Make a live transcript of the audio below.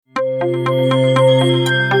I'm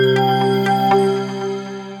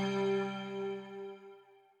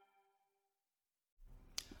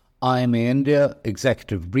in India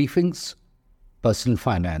Executive Briefings, Personal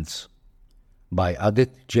Finance by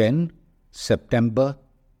Adit, Jain, September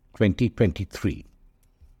 2023.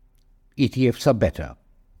 ETFs are better.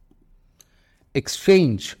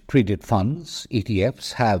 Exchange-traded funds,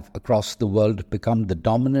 ETFs, have across the world become the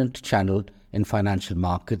dominant channel in financial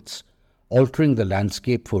markets, altering the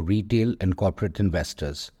landscape for retail and corporate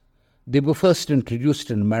investors. They were first introduced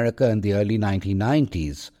in America in the early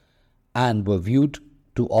 1990s and were viewed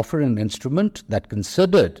to offer an instrument that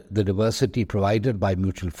considered the diversity provided by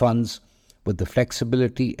mutual funds with the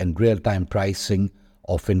flexibility and real-time pricing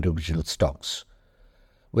of individual stocks.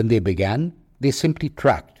 When they began, they simply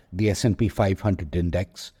tracked the S&P 500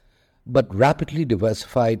 index, but rapidly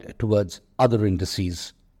diversified towards other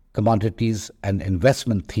indices, commodities, and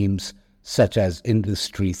investment themes such as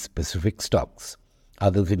industry-specific stocks.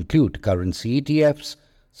 Others include currency ETFs,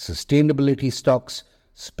 sustainability stocks,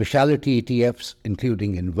 specialty ETFs,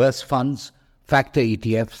 including inverse funds, factor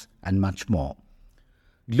ETFs, and much more.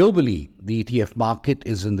 Globally, the ETF market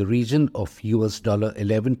is in the region of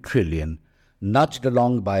 $11 trillion, nudged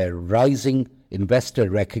along by a rising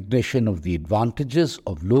investor recognition of the advantages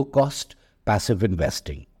of low-cost passive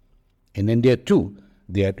investing. In India, too,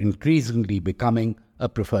 they are increasingly becoming a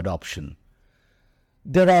preferred option.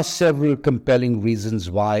 There are several compelling reasons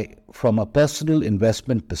why, from a personal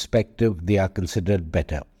investment perspective, they are considered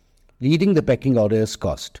better. Leading the pecking order is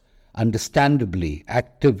cost. Understandably,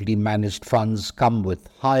 actively managed funds come with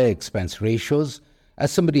higher expense ratios as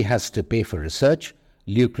somebody has to pay for research,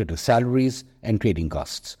 lucrative salaries, and trading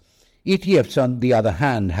costs. ETFs, on the other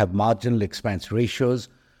hand, have marginal expense ratios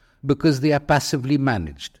because they are passively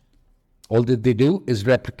managed. All that they do is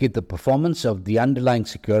replicate the performance of the underlying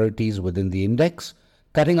securities within the index,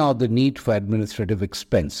 cutting out the need for administrative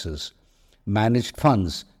expenses. Managed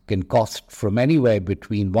funds can cost from anywhere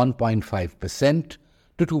between 1.5%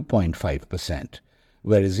 to 2.5%,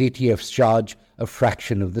 whereas ETFs charge a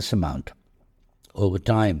fraction of this amount. Over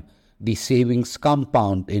time, these savings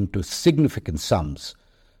compound into significant sums.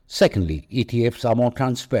 Secondly, ETFs are more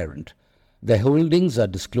transparent. Their holdings are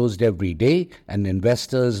disclosed every day, and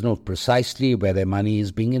investors know precisely where their money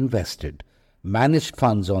is being invested. Managed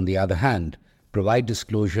funds, on the other hand, provide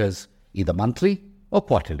disclosures either monthly or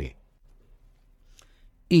quarterly.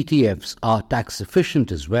 ETFs are tax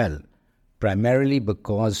efficient as well, primarily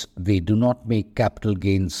because they do not make capital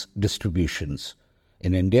gains distributions.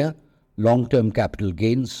 In India, long-term capital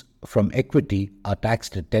gains from equity are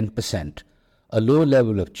taxed at 10%. A low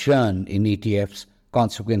level of churn in ETFs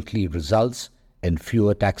consequently results in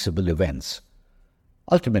fewer taxable events.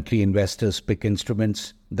 Ultimately, investors pick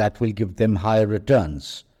instruments that will give them higher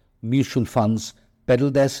returns. Mutual funds peddle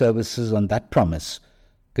their services on that promise,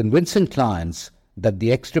 convincing clients that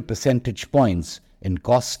the extra percentage points in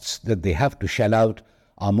costs that they have to shell out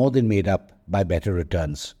are more than made up by better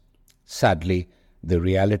returns. Sadly, the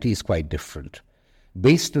reality is quite different.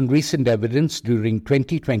 Based on recent evidence during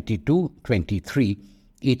 2022-23,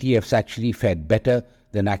 ETFs actually fared better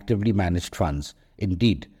than actively managed funds.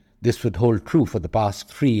 Indeed, this would hold true for the past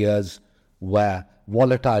 3 years, where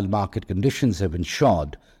volatile market conditions have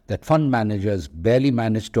ensured that fund managers barely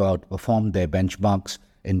manage to outperform their benchmarks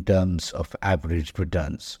in terms of average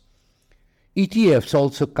returns. ETFs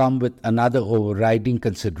also come with another overriding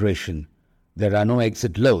consideration. There are no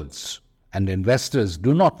exit loads, and investors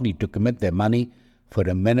do not need to commit their money for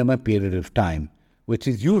a minimum period of time, which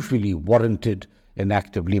is usually warranted in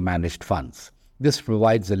actively managed funds. This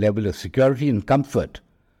provides a level of security and comfort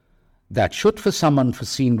that, should for some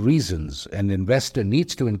unforeseen reasons an investor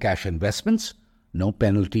needs to encash investments, no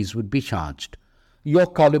penalties would be charged. Your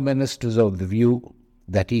columnist is of the view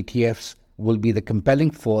that ETFs will be the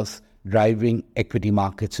compelling force driving equity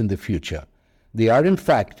markets in the future. They are, in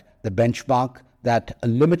fact, the benchmark that a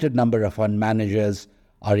limited number of fund managers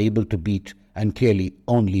are able to beat, and clearly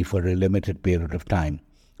only for a limited period of time.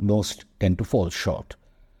 Most tend to fall short.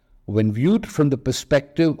 When viewed from the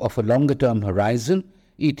perspective of a longer-term horizon,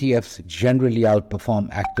 ETFs generally outperform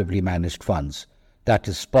actively managed funds. That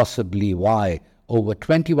is possibly why over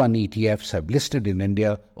 21 ETFs have listed in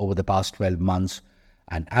India over the past 12 months,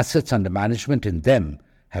 and assets under management in them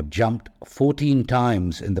have jumped 14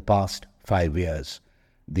 times in the past 5 years.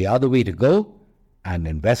 They are the way to go, and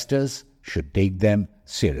investors should take them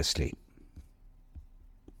seriously.